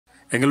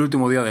En el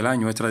último día del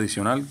año es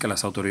tradicional que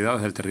las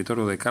autoridades del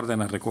territorio de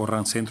Cárdenas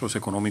recorran centros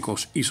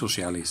económicos y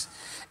sociales.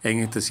 En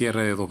este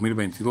cierre de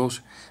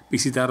 2022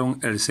 visitaron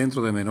el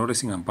Centro de Menores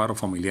sin Amparo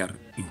Familiar,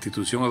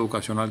 institución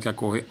educacional que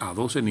acoge a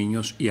 12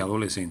 niños y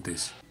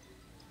adolescentes.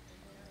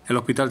 El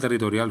Hospital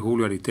Territorial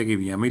Julio Aristegui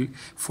Villamil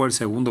fue el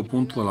segundo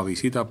punto de la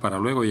visita para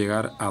luego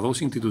llegar a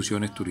dos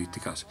instituciones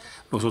turísticas,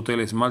 los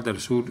hoteles Mar del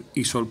Sur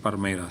y Sol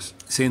Palmeras,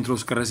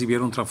 centros que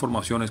recibieron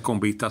transformaciones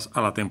con vistas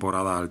a la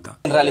temporada alta.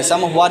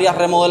 Realizamos varias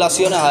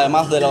remodelaciones,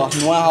 además de las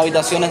nuevas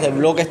habitaciones del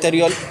bloque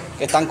exterior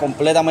que están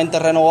completamente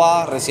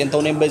renovadas, reciente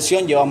una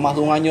inversión, llevan más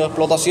de un año de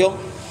explotación.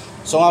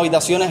 Son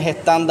habitaciones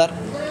estándar,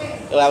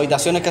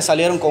 habitaciones que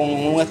salieron con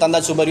un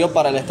estándar superior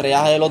para el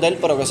estrellaje del hotel,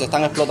 pero que se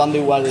están explotando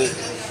igual.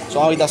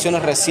 Son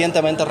habitaciones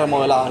recientemente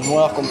remodeladas,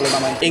 nuevas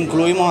completamente.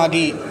 Incluimos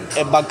aquí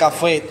el bar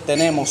café,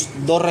 tenemos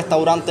dos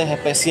restaurantes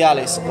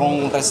especiales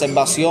con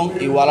reservación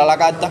igual a la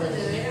carta,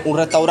 un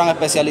restaurante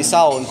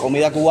especializado en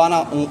comida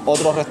cubana,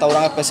 otro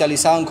restaurante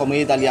especializado en comida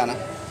italiana,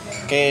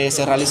 que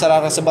se realiza la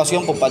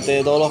reservación por parte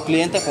de todos los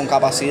clientes con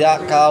capacidad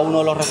cada uno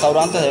de los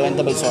restaurantes de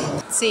 20 personas.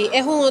 Sí,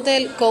 es un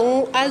hotel con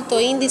un alto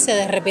índice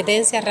de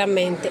repitencia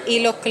realmente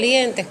y los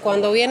clientes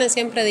cuando vienen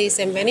siempre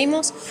dicen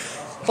venimos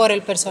por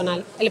el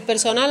personal. El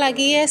personal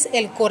aquí es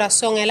el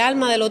corazón, el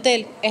alma del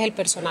hotel es el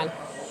personal.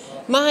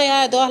 Más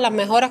allá de todas las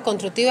mejoras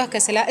constructivas que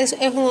se le es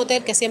un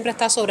hotel que siempre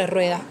está sobre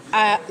ruedas.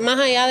 Más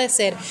allá de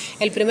ser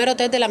el primer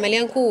hotel de la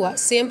Meliá en Cuba,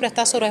 siempre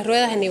está sobre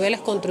ruedas en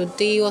niveles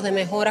constructivos, de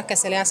mejoras que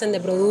se le hacen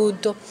de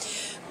producto.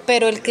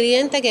 Pero el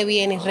cliente que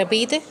viene y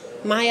repite,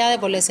 más allá de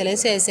por la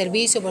excelencia del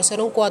servicio, por ser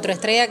un 4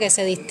 estrellas que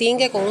se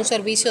distingue con un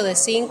servicio de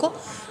 5,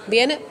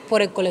 viene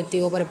por el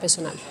colectivo, por el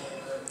personal.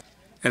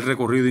 El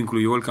recorrido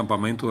incluyó el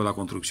campamento de la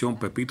construcción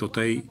Pepito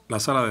Tey, la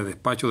sala de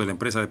despacho de la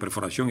empresa de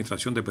perforación y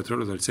extracción de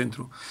petróleo del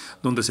centro,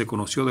 donde se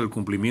conoció del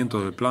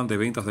cumplimiento del plan de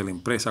ventas de la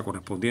empresa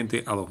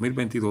correspondiente a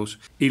 2022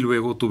 y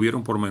luego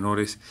tuvieron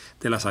pormenores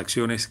de las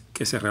acciones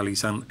que se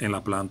realizan en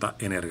la planta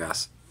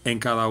Energas. En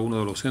cada uno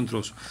de los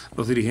centros,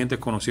 los dirigentes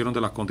conocieron de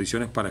las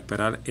condiciones para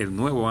esperar el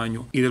nuevo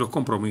año y de los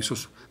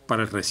compromisos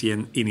para el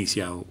recién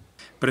iniciado.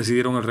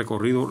 Presidieron el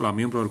recorrido la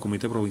miembro del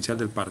Comité Provincial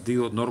del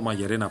Partido, Norma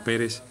Yerena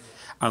Pérez,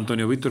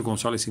 Antonio Víctor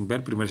González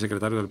Inver, primer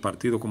secretario del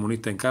Partido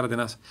Comunista en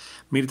Cárdenas,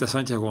 Mirta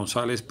Sánchez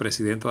González,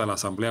 presidenta de la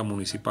Asamblea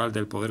Municipal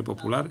del Poder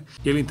Popular,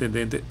 y el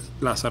intendente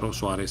Lázaro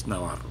Suárez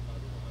Navarro.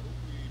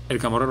 El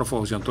camarógrafo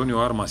José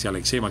Antonio Armas y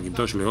Alexei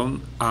Maquintosh León,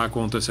 a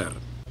acontecer.